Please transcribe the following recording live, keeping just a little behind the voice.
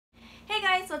Hey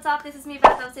guys, what's up? This is me,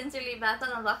 Bethel, Sincerely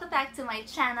Bethel, and welcome back to my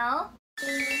channel.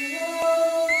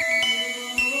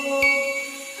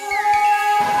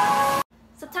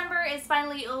 September is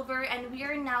finally over and we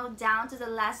are now down to the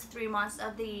last 3 months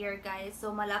of the year, guys.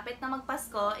 So malapit na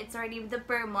magpasko. It's already the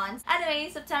per month.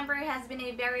 Anyway, September has been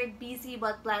a very busy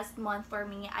but blessed month for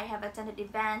me. I have attended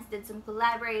events, did some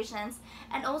collaborations,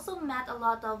 and also met a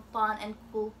lot of fun and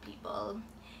cool people.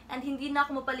 And hindi na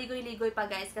ako mapaligoy-ligoy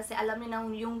pa, guys, kasi alam niyo na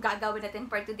yung gagawin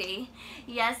natin for today.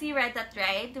 Yes, you read that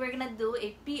right. We're gonna do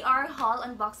a PR haul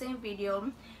unboxing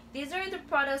video. These are the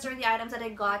products or the items that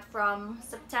I got from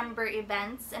September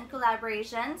events and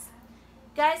collaborations.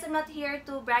 Guys, I'm not here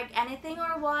to brag anything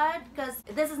or what, because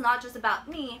this is not just about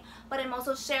me, but I'm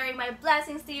also sharing my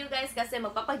blessings to you guys kasi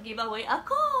magpapag-giveaway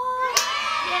ako!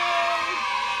 Yay!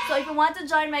 So if you want to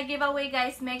join my giveaway,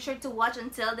 guys, make sure to watch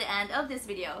until the end of this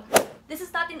video. This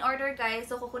is not in order,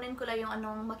 guys, so kukunin ko lang yung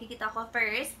anong makikita ko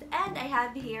first. And I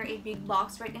have here a big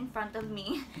box right in front of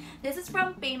me. This is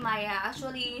from Paymaya.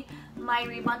 Actually, my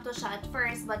ribbon to siya at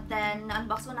first, but then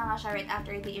unbox ko na nga siya right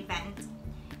after the event.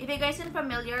 If you guys aren't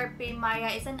familiar,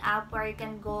 Paymaya is an app where you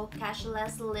can go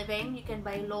cashless living. You can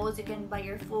buy loads, you can buy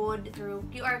your food through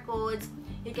QR codes,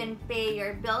 you can pay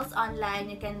your bills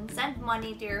online, you can send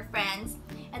money to your friends.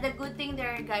 And the good thing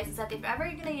there, guys, is that if ever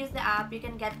you're gonna use the app, you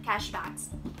can get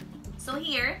cashbacks. So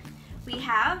here, we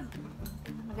have,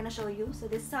 I'm gonna show you. So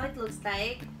this is how it looks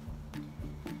like.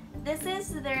 This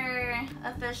is their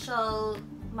official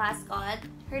mascot.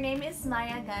 Her name is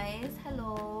Maya, guys.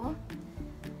 Hello.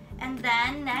 And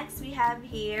then, next, we have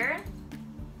here,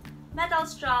 metal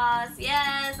straws.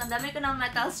 Yes! Ang dami ko ng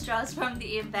metal straws from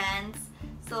the events.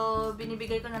 So,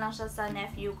 binibigay ko na lang siya sa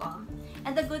nephew ko.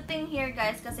 And the good thing here,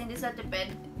 guys, kasi hindi sa tipid,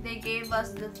 they gave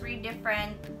us the 3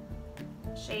 different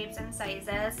shapes and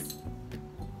sizes.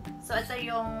 So, ito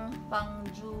yung pang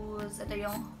juice, ito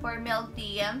yung for milk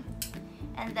tea,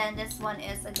 and then this one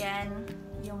is again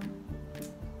yung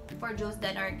for juice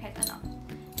din or kahit ano.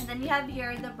 And then you have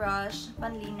here the brush,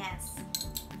 panlinis.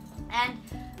 And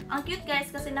ang cute, guys,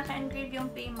 kasi naka-engrave yung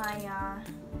Paymaya.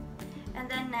 And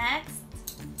then next,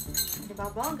 diba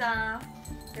bongga?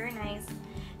 Very nice.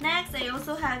 Next, I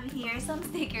also have here some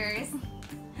stickers.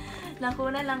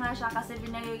 Nakuna lang nga siya kasi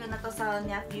binigay ko na to sa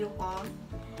nephew ko.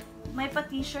 May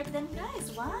pa-t-shirt din,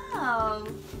 guys. Wow!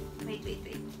 Wait.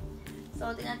 So,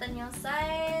 tinatan yung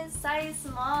size. Size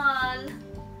small.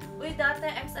 Uy, dati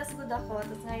XS good ako.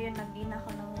 Tapos ngayon, nag-gain ako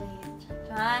ng weight.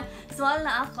 Small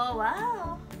na ako.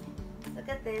 Wow! Look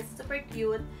at this. Super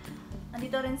cute.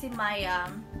 Nandito rin si Maya.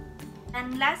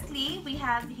 And lastly, we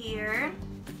have here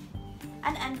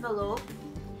an envelope.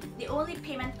 The only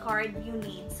payment card you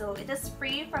need. So it is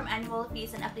free from annual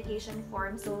fees and application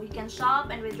form. So you can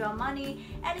shop and withdraw money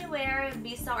anywhere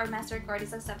Visa or MasterCard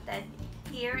is accepted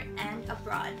here and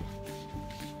abroad.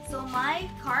 So my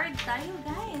card tayo,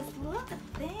 guys. Look at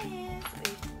this.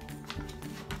 Wait.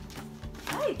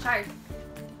 Ay, chart.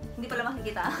 Hindi pala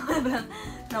makikita.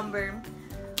 Number.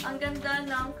 Ang ganda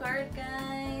ng card,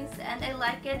 guys. And I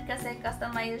like it kasi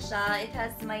customized siya. It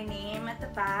has my name at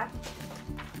the back.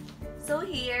 So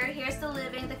here's to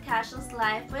living the cashless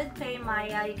life with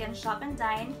Paymaya. You can shop and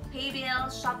dine, pay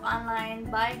bills, shop online,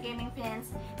 buy gaming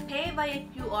pins, pay via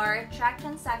QR, track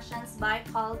transactions, buy,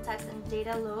 call, text, and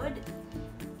data load,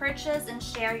 purchase, and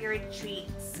share your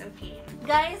treats. Okay.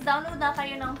 Guys, download na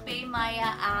kayo ng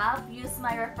Paymaya app. Use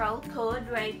my referral code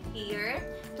right here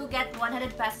to get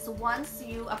 100 pesos once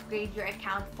you upgrade your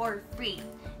account for free.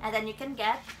 And then you can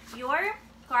get your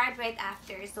card right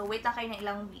after. So wait na kayo ng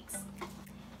ilang weeks.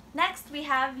 Next, we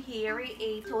have here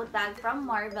a tote bag from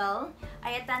Marvel.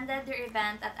 I attended their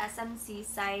event at SMC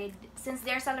side since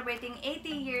they're celebrating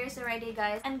 80 years already,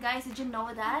 guys. And guys, did you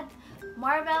know that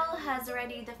Marvel has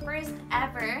already the first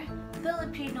ever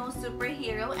Filipino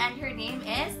superhero and her name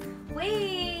is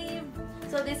Wave.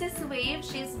 So this is Wave.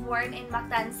 She's born in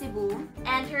Mactan, Cebu.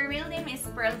 And her real name is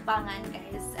Pearl Pangan,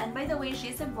 guys. And by the way,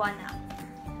 she's Cebuana.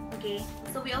 Okay,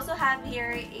 so we also have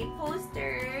here a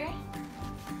poster.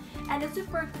 And it's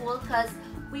super cool because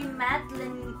we met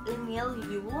Lenil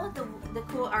Yu, the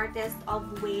co-artist of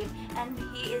Wave, and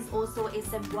he is also a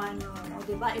Cebuano. O,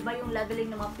 diba? Iba yung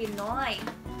leveling ng mga Pinoy.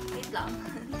 Wait lang.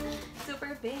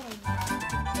 Super big.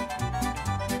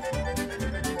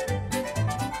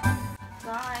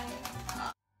 Guys.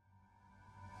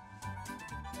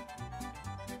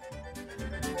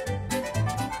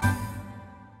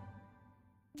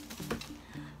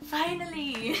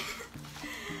 Finally!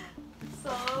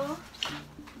 So,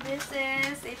 this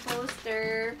is a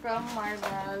poster from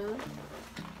Marvel.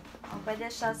 Oh, pwede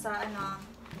siya sa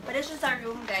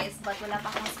room, guys, but wala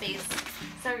pa akong space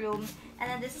sa room. And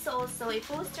then this is also a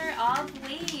poster of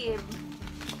Wave.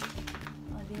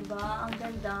 Diba? Ang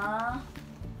ganda.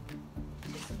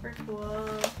 Super cool.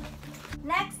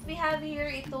 Next, we have here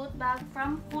a tote bag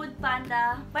from Food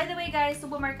Panda. By the way, guys,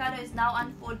 Supermercado is now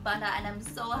on Food Panda, and I'm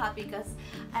so happy because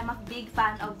I'm a big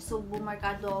fan of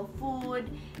Supermercado food.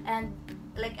 And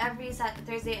like every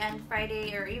Thursday and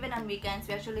Friday, or even on weekends,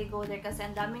 we actually go there kasi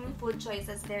ang daming food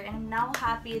choices there. And I'm now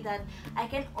happy that I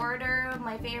can order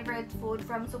my favorite food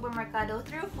from Supermercado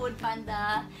through Food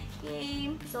Panda.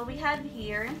 Yay! So we have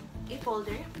here a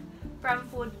folder from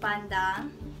Food Panda.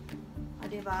 O,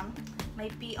 diba?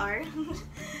 May PR.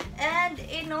 And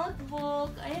a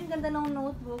notebook. Ay, ang ganda ng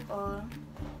notebook, oh.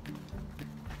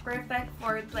 Perfect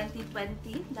for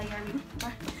 2020.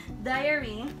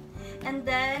 Diary. And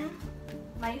then,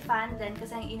 may fan din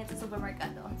kasi ang init sa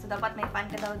Supermercado. So, dapat may fan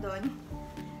ka daw doon.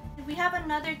 We have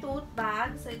another tote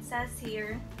bag. So, it says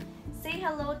here, say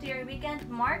hello to your weekend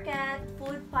market,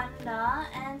 Food Panda,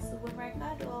 and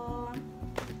Supermercado.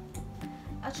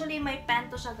 Actually, may pen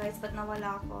to siya, guys, but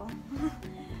nawala ko.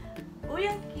 Uy,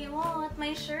 ang cute!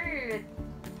 My shirt!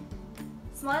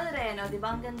 Small rin, oh,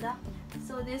 diba? Ang ganda.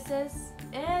 So, this is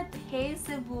it. Hey,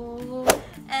 Cebu!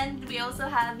 And we also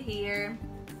have here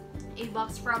a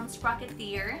box from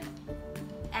Sprocketeer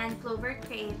and Clover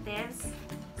Creatives.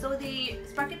 So the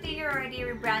Sprocketeer already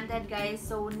rebranded, guys.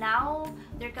 So now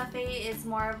their cafe is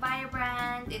more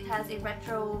vibrant. It has a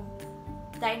retro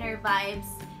diner vibes.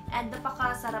 And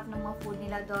napakasarap ng mga food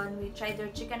nila doon. We tried their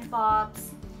chicken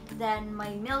pops, then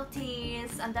my milk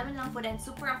teas. Ang dami lang food and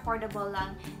super affordable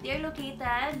lang. They are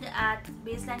located at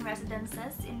Baseline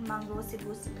Residences in Mango,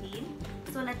 Cebu City.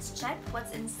 So let's check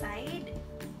what's inside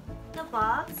the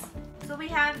box. So we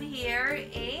have here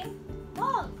a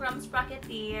mug from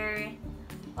Sprocketeer.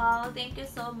 Wow, thank you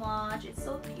so much. It's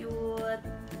so cute.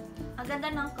 Ang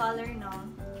ganda ng color, no?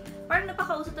 Parang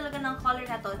napakauso talaga ng color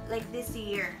na to, like this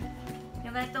year.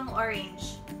 Yung ganitong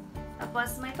orange.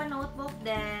 Tapos may pa-notebook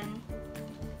din.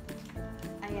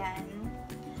 Ayan.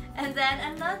 And then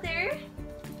another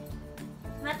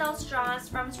metal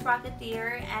straws from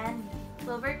Sprocketeer and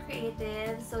Clover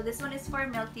Creative. So this one is for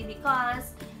milk tea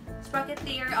because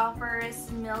Sprocketeer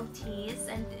offers milk teas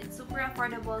and it's super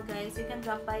affordable, guys. You can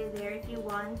drop by there if you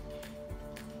want.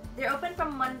 They're open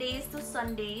from Mondays to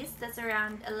Sundays. That's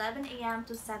around 11 a.m.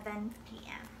 to 7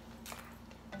 p.m.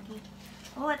 Okay.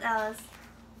 What else?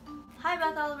 Hi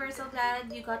Bethel, we're so glad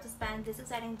you got to spend this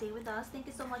exciting day with us. Thank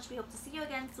you so much. We hope to see you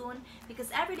again soon because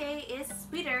every day is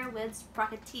sweeter with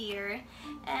Sprocketeer.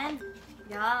 And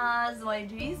yes, my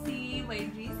Dreezy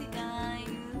guys.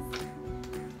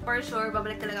 For sure,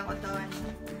 babalik talaga ako doon.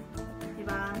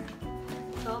 Diba?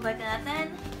 So, balik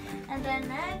natin. And then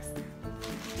next,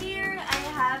 here, I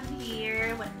have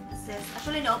here, what is this?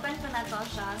 Actually, na-open ko na to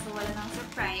siya, so wala nang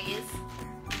surprise.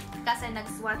 Kasi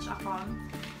nag-swatch ako.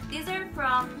 These are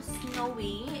from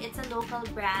Snowy. It's a local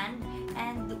brand.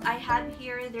 And I have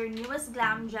here their newest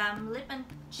Glam Jam Lip and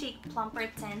Cheek Plumper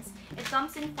Tints. It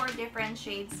comes in 4 different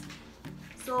shades.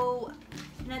 So,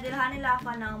 pinadilhan nila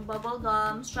ako ng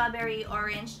bubblegum, strawberry,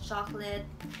 orange, chocolate.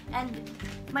 And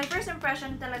my first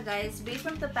impression talaga is based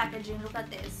from the packaging. Look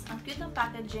at this. Ang cute ng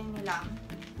packaging nila.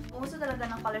 Uso talaga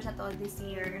ng colors na to this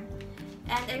year.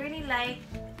 And I really like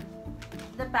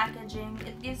the packaging.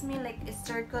 It gives me like a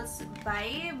circus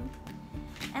vibe.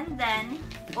 And then,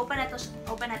 open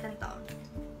natin to.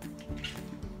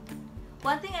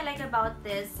 One thing I like about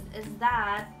this is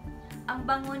that ang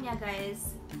bango niya,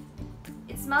 guys,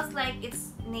 it smells like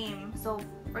its name. So,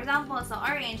 for example, sa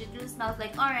orange, it really smells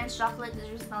like orange. Chocolate, it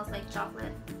really smells like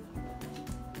chocolate.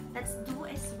 Let's do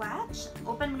a swatch.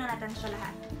 Open muna natin siya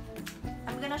lahat.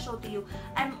 I'm gonna show to you.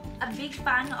 I'm a big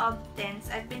fan of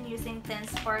tints. I've been using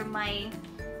tints for my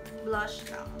blush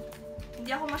lang.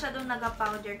 Hindi ako masyadong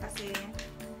naga-powder kasi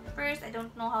first, I don't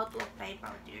know how to apply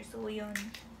powder. So, yun.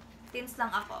 Tints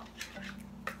lang ako.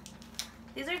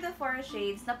 These are the 4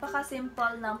 shades.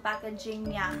 Napaka-simple ng packaging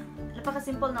niya.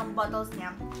 Napaka-simple ng bottles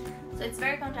niya. So, it's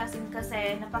very contrasting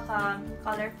kasi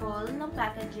napaka-colorful ng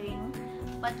packaging.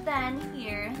 But then,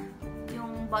 here,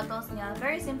 yung bottles niya,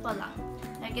 very simple lang.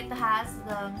 Like, it has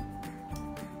the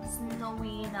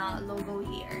Snowy na logo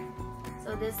here.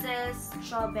 So, this is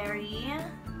strawberry,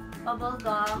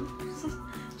 bubblegum,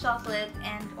 chocolate,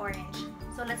 and orange.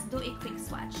 So, let's do a quick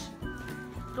swatch.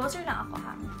 Closer lang ako,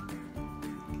 ha?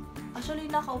 Actually,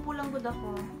 nakaupo lang good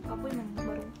ako. Kapoy man,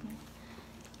 barong.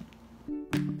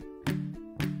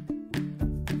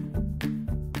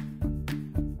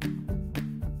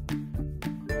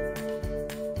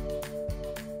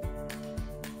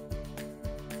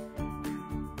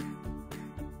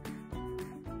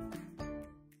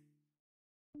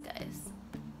 Guys.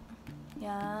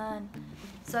 Yan.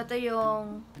 So, ito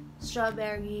yung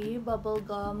strawberry,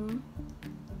 bubblegum,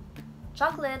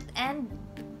 chocolate and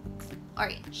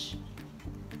orange.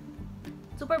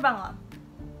 Super bango.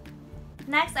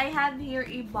 Next, I have here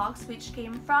a box which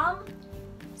came from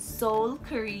Seoul,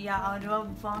 Korea. Oh, diba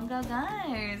bongga,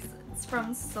 guys? It's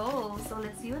from Seoul. So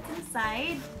let's see what's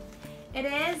inside. It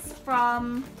is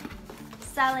from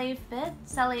Salafit.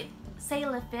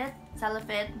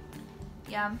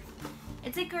 Yeah.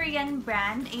 It's a Korean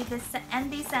brand, and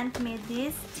they sent me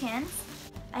these tints.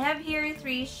 I have here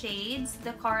 3 shades: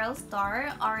 the Coral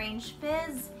Star, Orange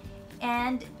Fizz,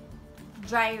 and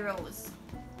Dry Rose.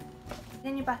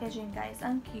 Yan yung packaging, guys.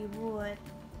 Ang cute.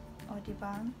 O,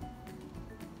 diba?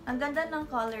 Ang ganda ng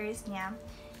colors niya.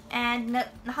 And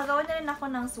nakagawa na rin ako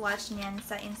ng swatch niyan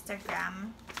sa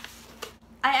Instagram.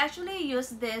 I actually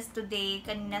used this today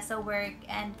kanina sa work,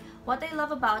 and what I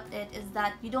love about it is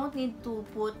that you don't need to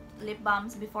put lip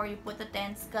balms before you put the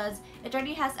tints because it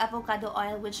already has avocado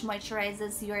oil which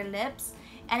moisturizes your lips,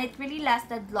 and it really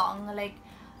lasted long. Like,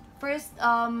 first,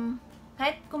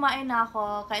 kahit kumain na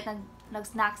ako, kahit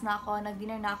nag-snacks na ako,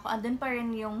 nag-dinner na ako, andun pa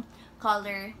rin yung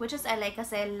color, which is I like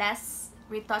kasi less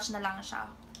retouch na lang siya.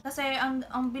 Kasi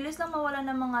ang bilis lang mawala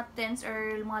ng mga tints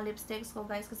or mga lipsticks ko,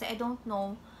 guys, kasi I don't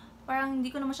know. Parang hindi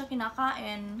ko naman siya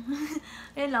kinakain.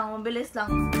 Ayun lang, mabilis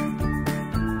lang.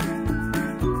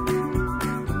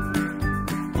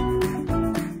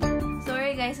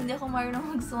 Sorry guys, hindi ako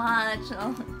marunong mag-swatch.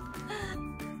 No?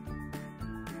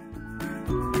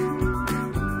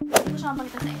 Hindi ko siya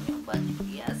mapakita sa inyo. But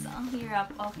yes, ang hirap.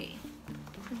 Okay.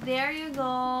 There you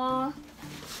go.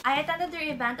 I attended their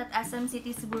event at SM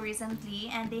City Cebu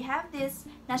recently, and they have this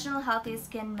National Healthy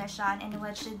Skin Mission in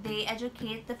which they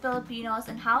educate the Filipinos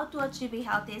on how to achieve a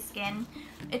healthy skin.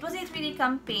 It was a 3D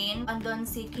campaign. Andun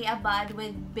si Kay Abad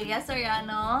with Bea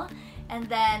Soriano, and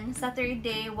then sa third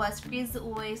day was Chris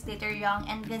Uy, Slater Young,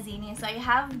 and Gazini. So I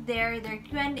have their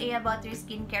Q&A about their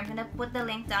skincare. I'm gonna put the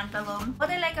link down below.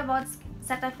 What I like about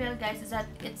Cetaphil, guys, is that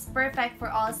it's perfect for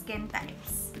all skin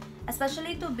types.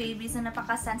 Especially to babies na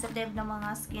napaka-sensitive ng mga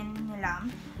skin nila.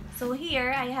 So here,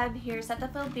 I have here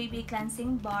Cetaphil Baby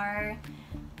Cleansing Bar,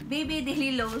 Baby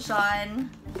Daily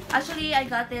Lotion. Actually, I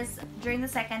got this during the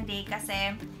second day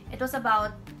kasi it was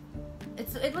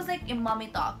like a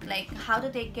mommy talk, like how to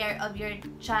take care of your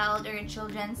child or your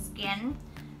children's skin.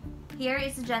 Here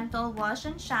is a gentle wash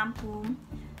and shampoo.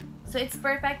 So it's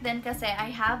perfect din kasi I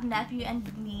have nephew and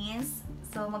niece.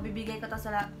 So mabibigay ko to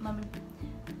sa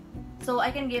so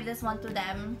I can give this one to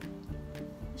them.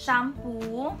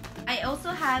 Shampoo. I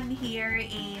also have here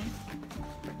a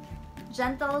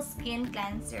gentle skin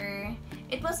cleanser.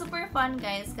 It was super fun,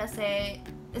 guys, kasi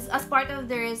as part of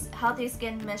their healthy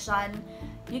skin mission,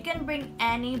 you can bring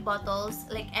any bottles,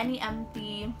 like any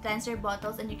empty cleanser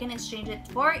bottles, and you can exchange it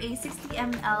for a 60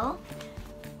 ml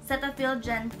Cetaphil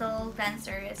Gentle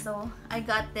Cleanser. So I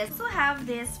got this. I also have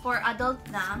this for adult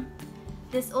na.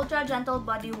 This Ultra Gentle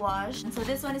Body Wash. So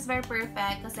this one is very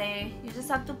perfect kasi you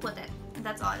just have to put it.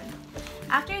 That's all.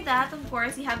 After that, of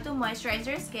course, you have to moisturize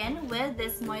your skin with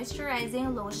this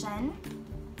moisturizing lotion.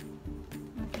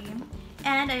 Okay.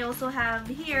 And I also have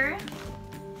here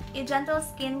a gentle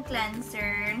skin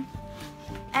cleanser.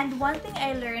 And one thing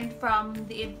I learned from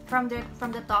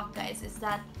the talk, guys, is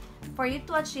that for you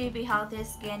to achieve a healthy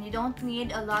skin, you don't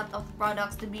need a lot of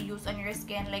products to be used on your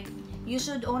skin. Like, you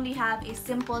should only have a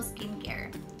simple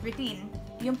skincare routine.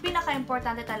 Yung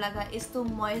pinaka-importante talaga is to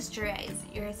moisturize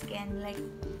your skin. Like,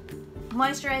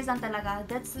 moisturize lang talaga.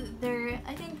 That's their,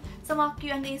 I think, sa mga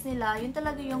Q&As nila, yun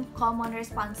talaga yung common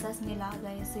responses nila,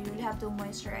 guys. So, you really have to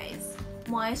moisturize.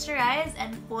 Moisturize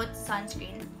and put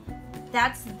sunscreen.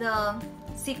 That's the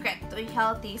secret to a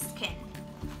healthy skin.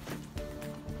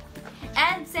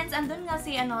 And since andun nga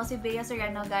si Bea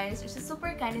Soriano, guys, she's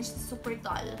super kind and she's super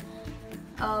tall.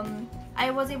 I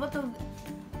was able to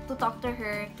talk to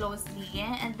her closely,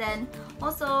 and then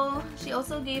also she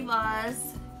also gave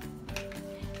us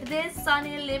this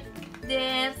Sunny Lip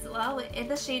Dips. Wow, in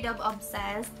the shade of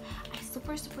Obsessed. I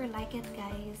super like it,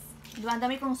 guys. Diba, ang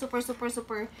dami kong super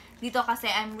dito kasi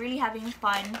I'm really having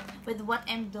fun with what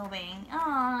I'm doing.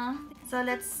 So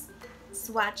let's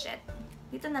swatch it.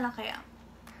 Dito na lang kaya.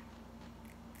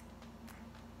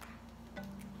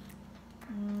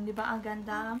 Diba, ang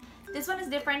ganda. This one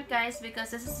is different, guys,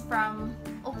 because this is from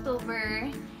October.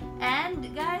 And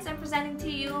guys, I'm presenting to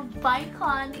you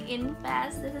Bicon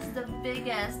Infest. This is the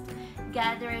biggest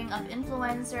gathering of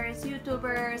influencers,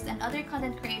 YouTubers, and other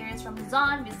content creators from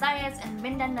Luzon, Visayas, and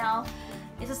Mindanao.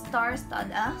 It's a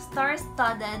star-studded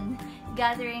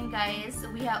gathering, guys.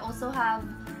 We also have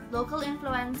local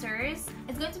influencers.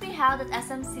 It's going to be held at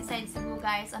SMC Side Cebu,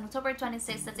 guys, on October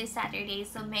 26th. That's a Saturday,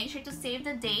 so make sure to save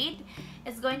the date.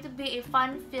 It's going to be a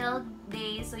fun-filled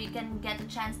day, so you can get a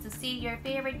chance to see your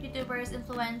favorite YouTubers,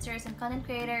 influencers, and content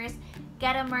creators,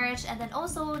 get a merch, and then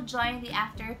also join the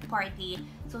after party.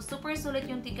 So super sulit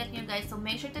yung ticket nyo, guys. So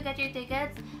make sure to get your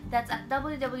tickets. That's at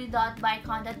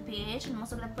www.buycon.ph, and I'm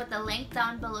also gonna put the link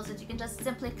down below so that you can just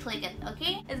simply click it,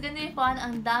 okay? It's gonna be fun.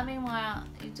 Ang daming mga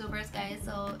YouTubers, guys.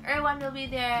 So Erwan will be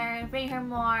there, Ray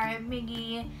Hermore,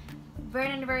 Miggy,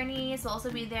 Vernice will also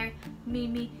be there,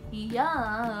 Mimi,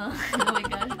 yeah. Oh my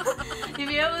god.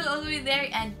 Mimi will also be there,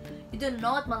 and you don't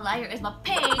know what Malayer is, but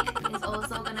Pink is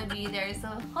also gonna be there. So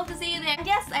hope to see you there. And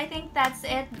yes, I think that's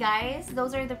it, guys.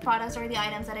 Those are the products or the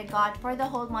items that I got for the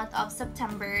whole month of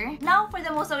September. Now for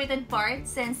the most awaited part,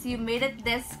 since you made it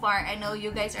this far, I know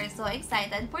you guys are so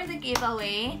excited for the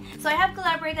giveaway. So I have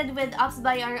collaborated with Apps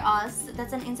by Us.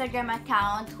 That's an Instagram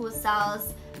account who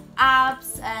sells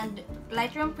apps and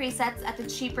Lightroom presets at a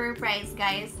cheaper price,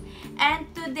 guys. And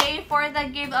today for the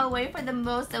giveaway, for the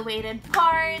most awaited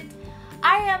part,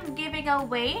 I am giving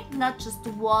away not just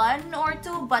 1 or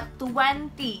 2 but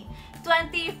 20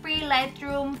 free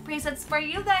Lightroom presets for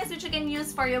you guys, which you can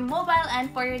use for your mobile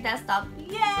and for your desktop.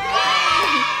 Yay!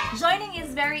 Joining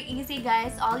is very easy,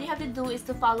 guys. All you have to do is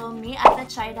to follow me at the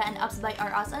Chida and Apps by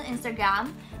Us on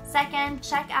Instagram. Second,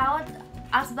 check out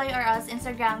Apps by Us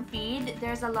Instagram feed.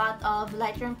 There's a lot of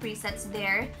Lightroom presets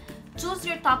there. Choose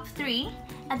your top 3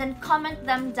 and then comment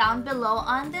them down below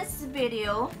on this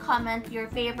video. Comment your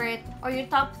favorite or your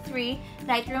top 3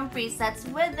 Lightroom presets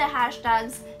with the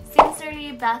hashtags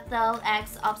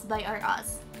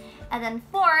sincerelybethelxAppsByUs. And then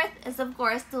fourth is of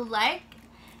course to like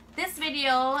this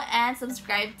video and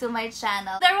subscribe to my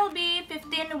channel. There will be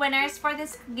 15 winners for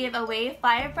this giveaway,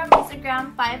 5 from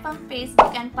Instagram, 5 from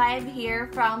Facebook, and 5 here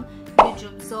from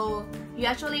YouTube. So you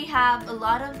actually have a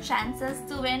lot of chances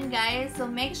to win, guys. So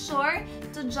make sure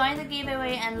to join the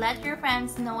giveaway and let your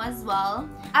friends know as well.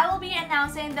 I will be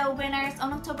announcing the winners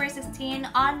on October 16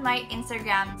 on my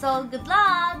Instagram. So good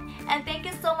luck! And thank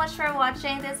you so much for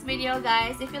watching this video,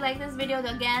 guys. If you like this video,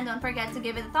 again, don't forget to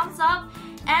give it a thumbs up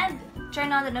and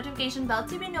turn on the notification bell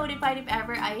to be notified if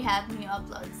ever I have new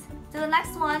uploads. Till the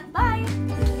next one, bye!